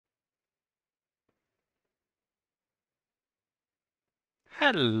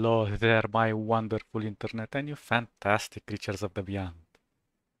Hello there, my wonderful internet and you fantastic creatures of the beyond.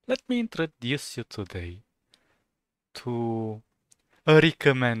 Let me introduce you today to a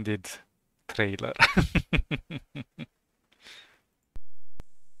recommended trailer.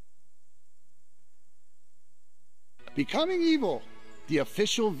 Becoming Evil, the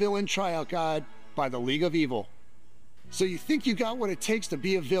official villain tryout guide by the League of Evil. So you think you got what it takes to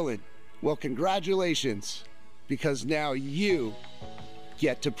be a villain? Well, congratulations, because now you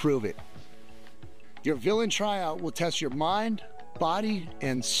get to prove it. Your villain tryout will test your mind, body,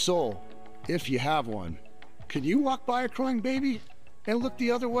 and soul, if you have one. Can you walk by a crying baby and look the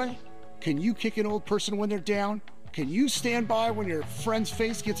other way? Can you kick an old person when they're down? Can you stand by when your friend's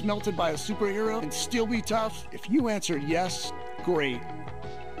face gets melted by a superhero and still be tough? If you answered yes, great.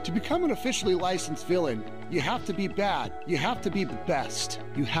 To become an officially licensed villain, you have to be bad. You have to be the best.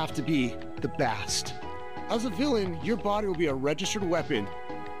 You have to be the best. As a villain, your body will be a registered weapon.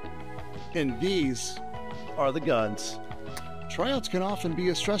 And these are the guns. Tryouts can often be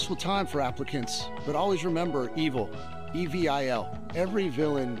a stressful time for applicants, but always remember evil, E-V-I-L. Every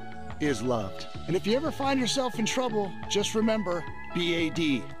villain is loved. And if you ever find yourself in trouble, just remember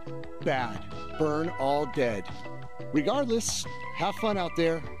B-A-D, bad, burn all dead. Regardless, have fun out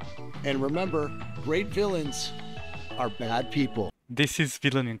there, and remember, great villains are bad people. This is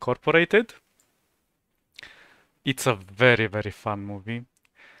Villain Incorporated. It's a very, very fun movie.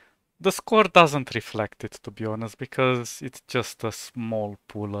 The score doesn't reflect it, to be honest, because it's just a small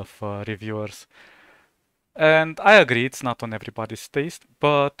pool of reviewers. And I agree, it's not on everybody's taste,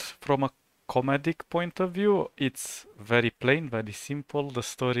 but from a comedic point of view, it's very plain, very simple. The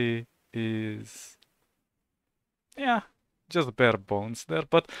story is, yeah, just bare bones there.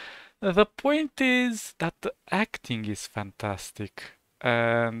 But the point is that the acting is fantastic.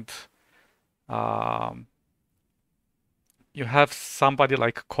 And you have somebody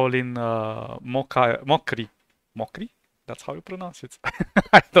like Colin Mockery. Mockery? That's how you pronounce it.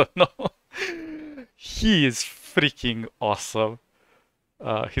 I don't know. He is freaking awesome.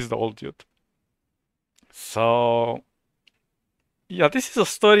 He's the old dude. So, yeah, this is a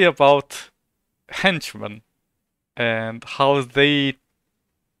story about henchmen and how they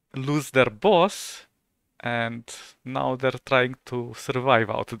lose their boss and now they're trying to survive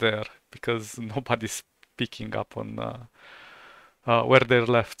out there because nobody's picking up on where they're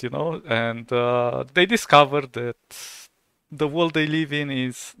left, you know, and they discover that the world they live in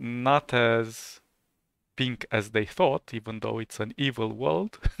is not as pink as they thought, even though it's an evil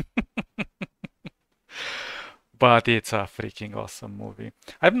world. But it's a freaking awesome movie.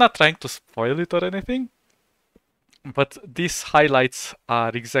 I'm not trying to spoil it or anything, but these highlights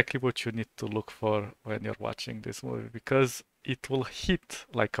are exactly what you need to look for when you're watching this movie because it will hit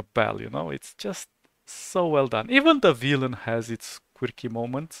like a bell, you know? It's just so well done. Even the villain has its quirky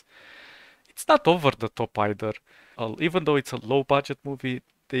moments. It's not over the top either. Even though it's a low budget movie,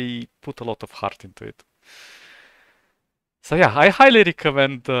 they put a lot of heart into it. So yeah, I highly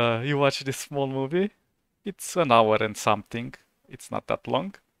recommend you watch this small movie. It's an hour and something. It's not that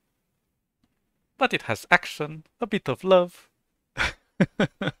long. But it has action, a bit of love,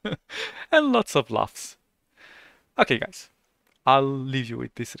 and lots of laughs. Okay guys, I'll leave you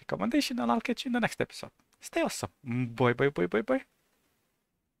with this recommendation and I'll catch you in the next episode. Stay awesome. Bye bye bye bye bye.